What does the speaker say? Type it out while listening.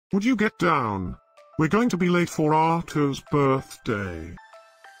Would you get down? We're going to be late for Otto's birthday.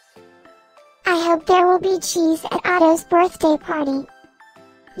 I hope there will be cheese at Otto's birthday party.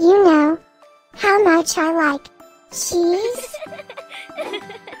 You know how much I like cheese.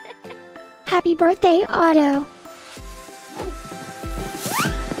 Happy birthday, Otto!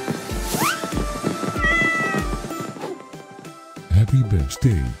 Happy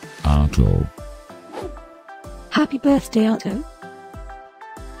birthday, Otto. Happy birthday, Otto.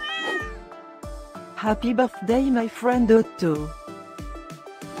 Happy birthday, my friend Otto.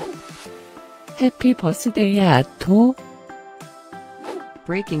 Happy birthday, Otto.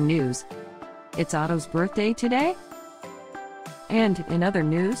 Breaking news. It's Otto's birthday today? And in other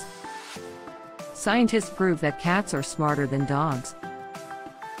news, scientists prove that cats are smarter than dogs.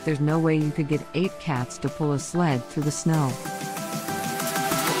 There's no way you could get 8 cats to pull a sled through the snow.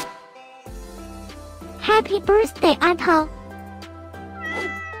 Happy birthday, Otto.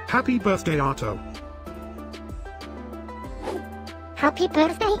 Happy birthday, Otto. Happy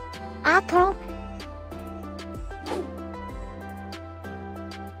birthday, Otto.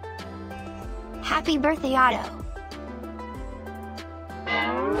 Happy birthday, Otto.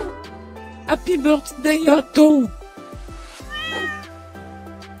 Happy birthday, Otto.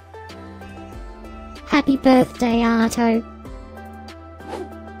 Happy birthday, Otto.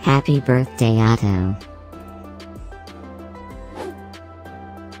 Happy birthday, Otto.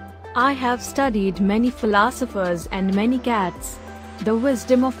 I have studied many philosophers and many cats. The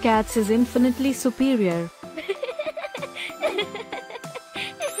wisdom of cats is infinitely superior.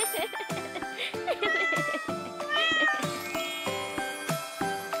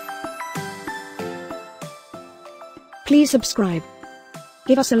 Please subscribe,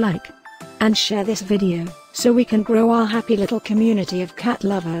 give us a like, and share this video, so we can grow our happy little community of cat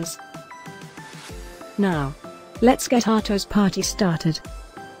lovers. Now, let's get Otto's party started.